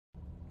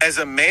As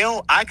a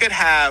male, I could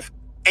have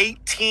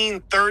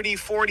 18, 30,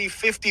 40,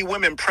 50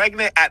 women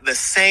pregnant at the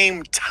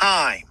same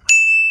time.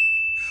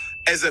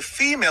 As a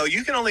female,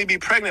 you can only be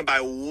pregnant by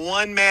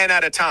one man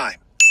at a time.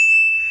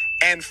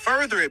 And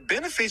further, it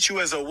benefits you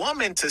as a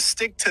woman to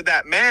stick to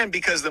that man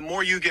because the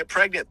more you get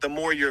pregnant, the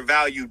more your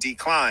value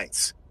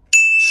declines.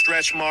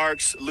 Stretch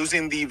marks,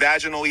 losing the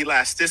vaginal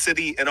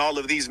elasticity, and all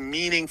of these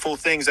meaningful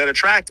things that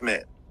attract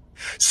men.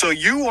 So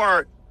you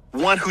are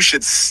one who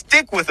should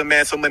stick with a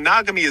man. So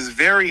monogamy is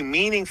very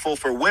meaningful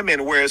for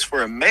women, whereas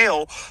for a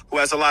male who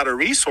has a lot of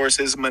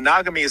resources,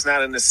 monogamy is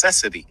not a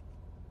necessity.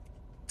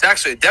 It's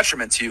actually a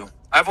detriment to you.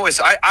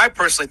 I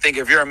personally think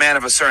if you're a man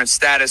of a certain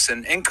status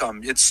and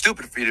income, it's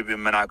stupid for you to be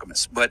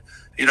monogamous. But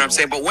you know what I'm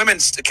saying? But women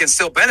can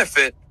still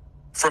benefit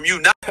from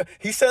you not.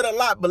 He said a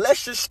lot, but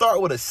let's just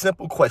start with a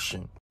simple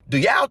question. Do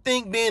y'all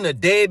think being a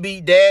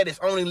deadbeat dad is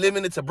only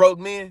limited to broke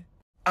men?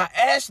 I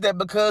ask that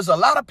because a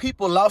lot of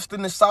people lost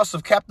in the sauce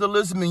of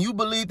capitalism, and you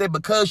believe that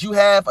because you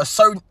have a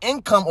certain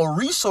income or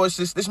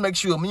resources, this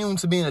makes you immune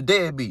to being a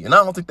deadbeat. And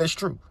I don't think that's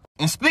true.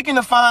 And speaking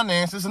of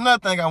finances, another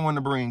thing I want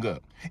to bring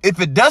up.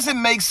 If it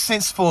doesn't make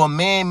sense for a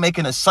man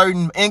making a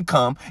certain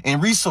income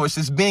and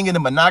resources being in a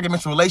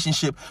monogamous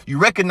relationship, you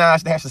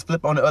recognize that has to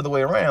flip on the other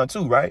way around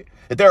too, right?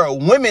 If there are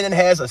women that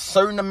has a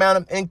certain amount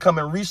of income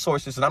and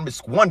resources, and I'm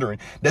just wondering,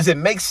 does it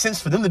make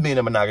sense for them to be in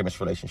a monogamous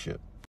relationship?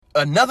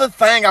 Another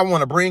thing I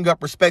want to bring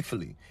up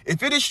respectfully.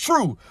 If it is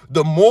true,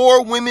 the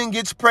more women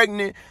gets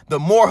pregnant, the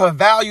more her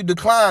value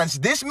declines.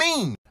 This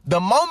means the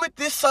moment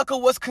this sucker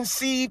was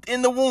conceived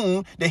in the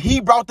womb, that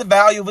he brought the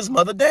value of his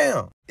mother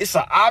down. It's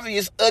an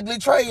obvious, ugly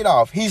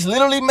trade-off. He's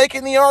literally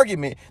making the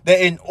argument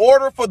that in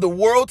order for the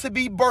world to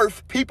be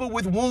birthed, people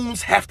with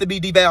wombs have to be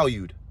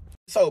devalued.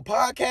 So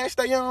Podcast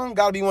Stay Young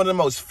gotta be one of the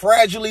most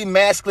fragilely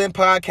masculine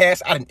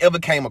podcasts I ever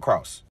came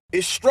across.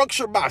 It's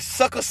structured by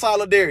sucker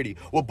solidarity,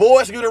 where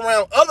boys get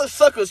around other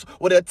suckers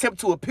where they attempt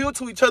to appeal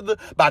to each other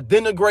by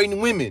denigrating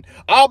women,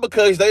 all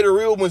because they the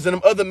real ones and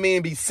them other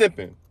men be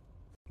simping.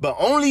 But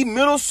only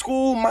middle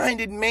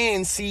school-minded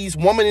man sees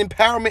woman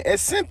empowerment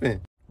as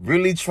simping.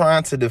 Really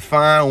trying to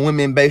define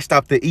women based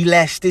off the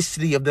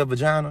elasticity of their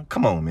vagina?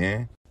 Come on,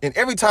 man. And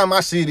every time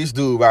I see this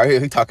dude right here,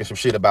 he talking some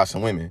shit about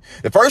some women.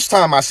 The first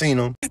time I seen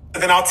him.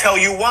 Then I'll tell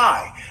you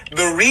why.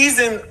 The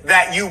reason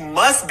that you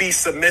must be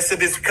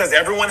submissive is because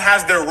everyone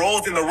has their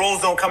roles, and the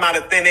roles don't come out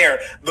of thin air.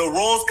 The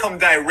roles come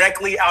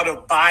directly out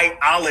of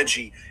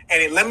biology.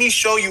 And let me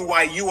show you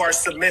why you are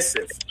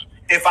submissive.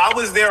 If I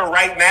was there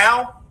right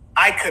now,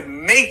 I could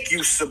make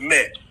you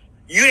submit.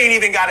 You ain't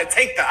even got to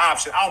take the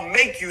option. I'll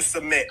make you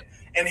submit.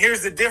 And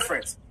here's the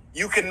difference.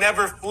 You can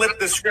never flip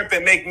the script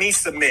and make me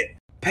submit.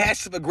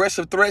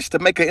 Passive-aggressive threats to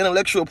make an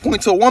intellectual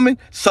point to a woman,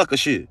 sucker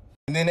shit.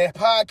 And then that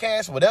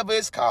podcast, whatever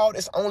it's called,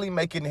 it's only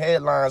making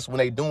headlines when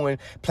they doing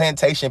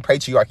plantation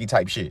patriarchy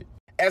type shit.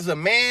 As a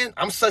man,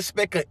 I'm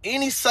suspect of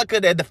any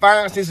sucker that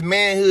defines his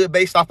manhood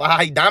based off of how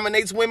he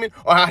dominates women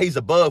or how he's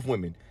above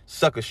women.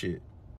 Sucker shit.